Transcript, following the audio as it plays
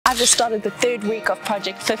I've just started the 3rd week of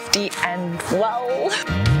Project 50 and well,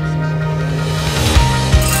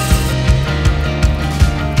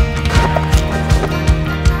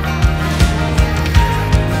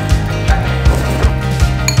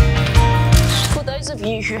 of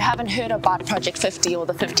you who haven't heard about Project 50 or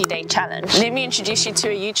the 50-day challenge, let me introduce you to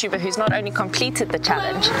a YouTuber who's not only completed the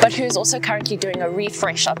challenge, but who's also currently doing a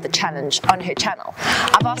refresh of the challenge on her channel.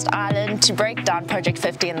 I've asked Island to break down Project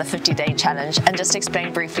 50 and the 50-day challenge and just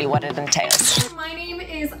explain briefly what it entails. My name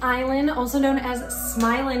is Island, also known as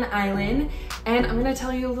Smilin' Island, and I'm gonna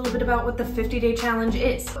tell you a little bit about what the 50-day challenge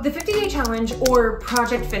is. The 50-day challenge, or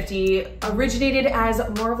Project 50, originated as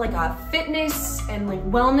more of like a fitness and like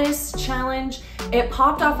wellness challenge. It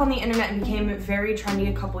popped off on the internet and became very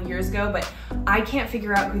trendy a couple years ago, but I can't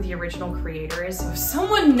figure out who the original creator is. So if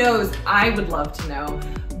someone knows, I would love to know.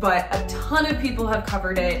 But a ton of people have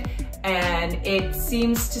covered it, and it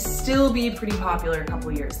seems to still be pretty popular a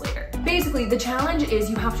couple years later. Basically, the challenge is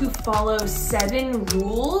you have to follow 7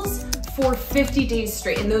 rules for 50 days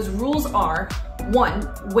straight. And those rules are: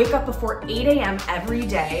 1, wake up before 8 a.m. every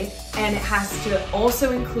day, and it has to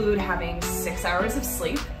also include having 6 hours of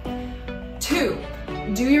sleep. 2,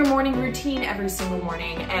 do your morning routine every single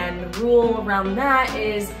morning, and the rule around that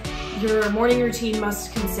is your morning routine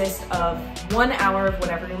must consist of 1 hour of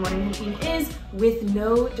whatever your morning routine is with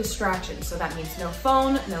no distractions. So that means no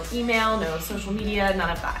phone, no email, no social media, none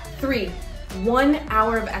of that. 3, 1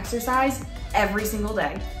 hour of exercise every single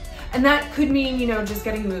day. And that could mean, you know, just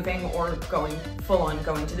getting moving or going full on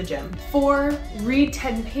going to the gym. 4, read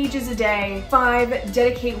 10 pages a day. 5,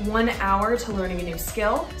 dedicate 1 hour to learning a new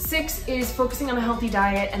skill. 6 is focusing on a healthy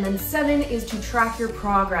diet. And then 7 is to track your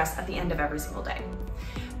progress at the end of every single day.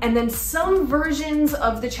 And then some versions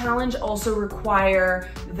of the challenge also require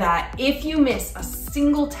that if you miss a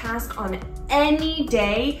single task on any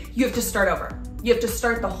day, you have to start over. You have to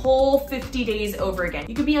start the whole 50 days over again.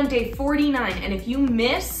 You could be on day 49, and if you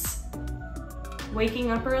miss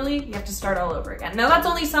waking up early, you have to start all over again. Now that's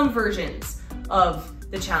only some versions of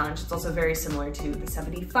the challenge. It's also very similar to the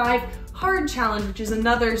 75 hard challenge, which is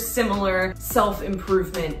another similar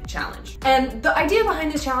self-improvement challenge. And the idea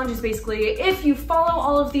behind this challenge is basically, if you follow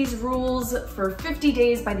all of these rules for 50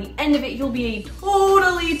 days, by the end of it, you'll be a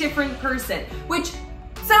totally different person, which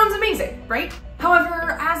sounds amazing, right?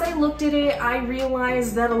 However, as I looked at it, I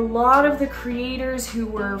realized that a lot of the creators who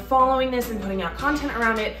were following this and putting out content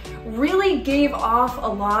around it really gave off a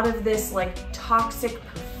lot of this like toxic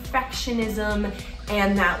perfectionism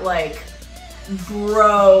and that like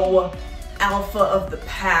bro alpha of the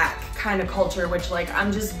pack kind of culture, which like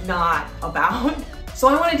I'm just not about. So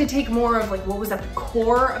I wanted to take more of like what was at the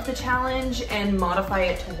core of the challenge and modify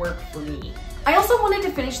it to work for me. I also wanted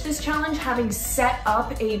to finish this challenge having set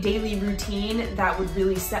up a daily routine that would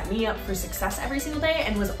really set me up for success every single day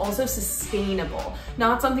and was also sustainable.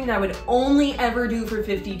 Not something that I would only ever do for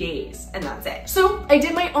 50 days and that's it. So I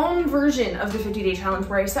did my own version of the 50-day challenge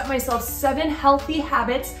where I set myself 7 healthy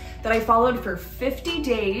habits that I followed for 50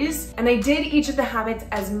 days. And I did each of the habits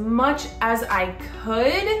as much as I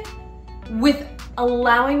could with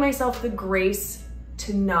allowing myself the grace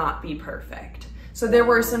to not be perfect. So there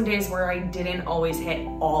were some days where I didn't always hit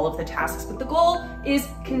all of the tasks, but the goal is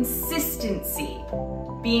consistency.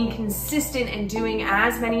 Being consistent and doing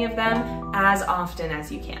as many of them as often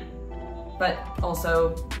as you can, but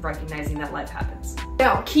also recognizing that life happens.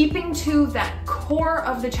 Now, keeping to that core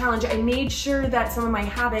of the challenge, I made sure that some of my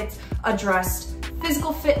habits addressed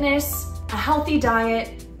physical fitness, a healthy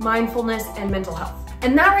diet, mindfulness, and mental health.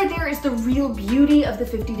 And that right there is the real beauty of the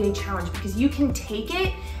 50-day challenge, because you can take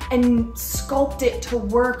it and sculpt it to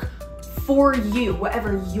work for you,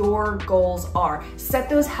 whatever your goals are. Set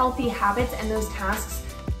those healthy habits and those tasks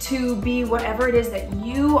to be whatever it is that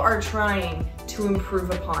you are trying to improve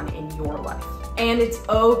upon in your life. And it's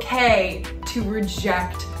okay to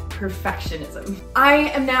reject perfectionism. I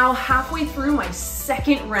am now halfway through my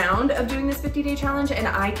 2nd round of doing this 50-day challenge, and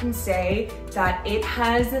I can say that it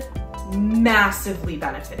has massively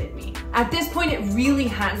benefited me. At this point, it really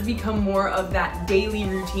has become more of that daily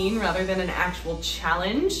routine rather than an actual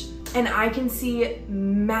challenge. And I can see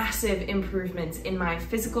massive improvements in my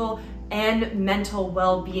physical and mental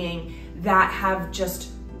well-being that have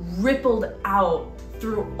just rippled out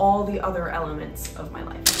through all the other elements of my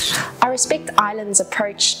life. I respect Island's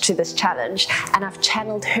approach to this challenge, and I've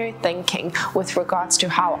channeled her thinking with regards to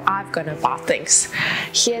how I've gone about things.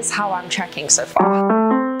 Here's how I'm tracking so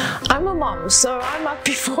far. I'm a mom, so I'm up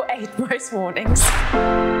before 8 most mornings.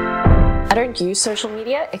 I don't use social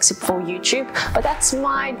media except for YouTube, but that's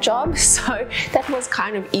my job, so that was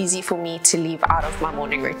kind of easy for me to leave out of my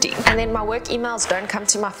morning routine. And then my work emails don't come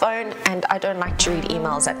to my phone, and I don't like to read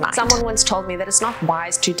emails at night. Someone once told me that it's not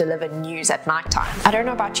wise to deliver news at nighttime. I don't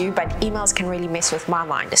know about you, but emails can really mess with my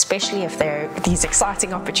mind, especially if they're these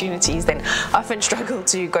exciting opportunities, then I often struggle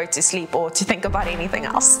to go to sleep or to think about anything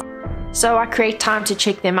else. So I create time to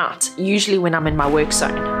check them out, usually when I'm in my work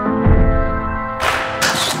zone.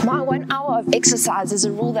 My 1 hour of exercise is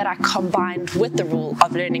a rule that I combined with the rule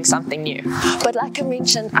of learning something new. But like I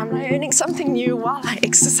mentioned, I'm learning something new while I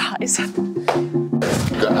exercise.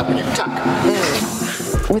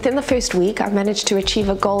 Within the first week, I managed to achieve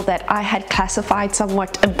a goal that I had classified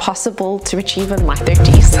somewhat impossible to achieve in my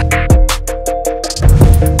 30s.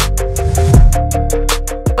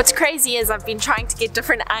 What's crazy is I've been trying to get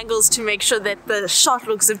different angles to make sure that the shot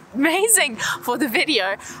looks amazing for the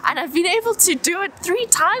video, and I've been able to do it 3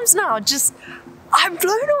 times now. I'm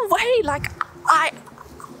blown away. Like, I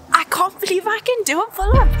can't believe I can do a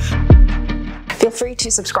pull-up. Feel free to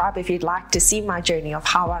subscribe if you'd like to see my journey of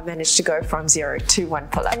how I managed to go from 0 to 1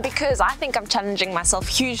 pull-up. And because I think I'm challenging myself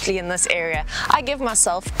hugely in this area, I give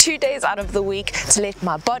myself 2 days out of the week to let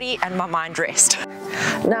my body and my mind rest.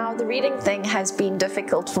 Now, the reading thing has been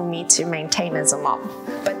difficult for me to maintain as a mom,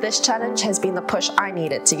 but this challenge has been the push I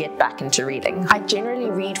needed to get back into reading. I generally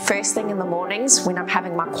read first thing in the mornings when I'm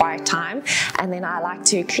having my quiet time, and then I like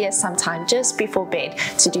to clear some time just before bed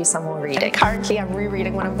to do some more reading. And currently, I'm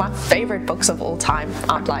rereading one of my favorite books of all time,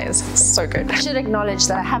 Outliers. So good. I should acknowledge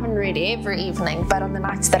that I haven't read every evening, but on the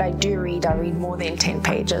nights that I do read, I read more than 10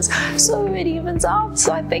 pages, so it evens out,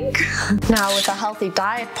 so I think. Now, with the healthy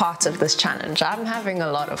diet part of this challenge, I'm having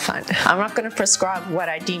a lot of fun. I'm not going to prescribe what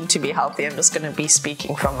I deem to be healthy, I'm just going to be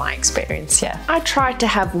speaking from my experience here. I try to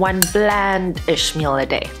have one bland-ish meal a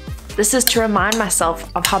day. This is to remind myself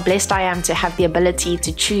of how blessed I am to have the ability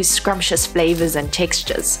to choose scrumptious flavors and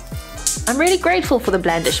textures. I'm really grateful for the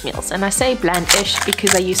blandish meals, and I say blandish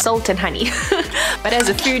because I use salt and honey. But as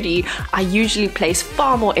a foodie, I usually place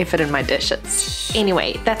far more effort in my dishes.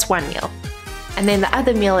 Anyway, that's one meal. And then the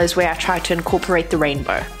other meal is where I try to incorporate the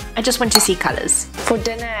rainbow. I just want to see colors. For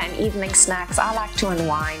dinner and evening snacks, I like to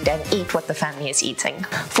unwind and eat what the family is eating.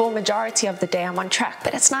 For a majority of the day, I'm on track,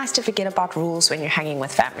 but it's nice to forget about rules when you're hanging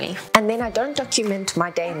with family. And then I don't document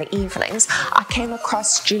my day in the evenings. I came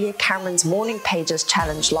across Julia Cameron's Morning Pages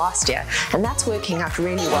challenge last year, and that's working out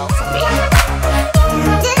really well for me.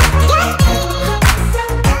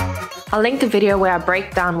 I'll link the video where I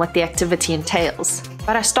break down what the activity entails,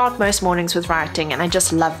 but I start most mornings with writing, and I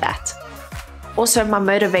just love that. Also, my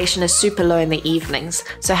motivation is super low in the evenings,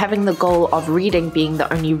 so having the goal of reading being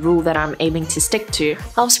the only rule that I'm aiming to stick to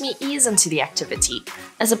helps me ease into the activity,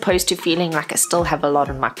 as opposed to feeling like I still have a lot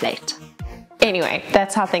on my plate. Anyway,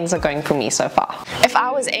 that's how things are going for me so far. If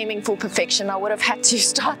I was aiming for perfection, I would have had to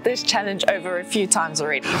start this challenge over a few times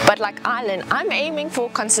already. But like Island, I'm aiming for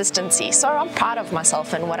consistency, so I'm proud of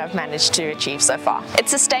myself and what I've managed to achieve so far.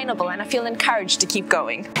 It's sustainable and I feel encouraged to keep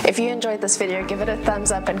going. If you enjoyed this video, give it a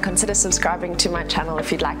thumbs up and consider subscribing to my channel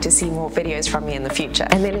if you'd like to see more videos from me in the future.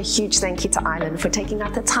 And then a huge thank you to Island for taking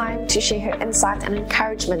out the time to share her insight and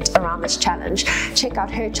encouragement around this challenge. Check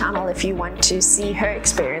out her channel if you want to see her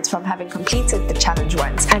experience from having completed the challenge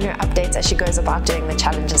once and her updates as she goes about doing the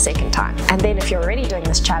challenge a second time. And then if you're already doing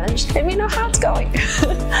this challenge, let me know how it's going.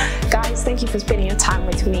 Guys, thank you for spending your time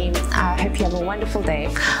with me. I hope you have a wonderful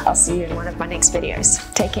day. I'll see you in one of my next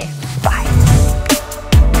videos. Take care. Bye.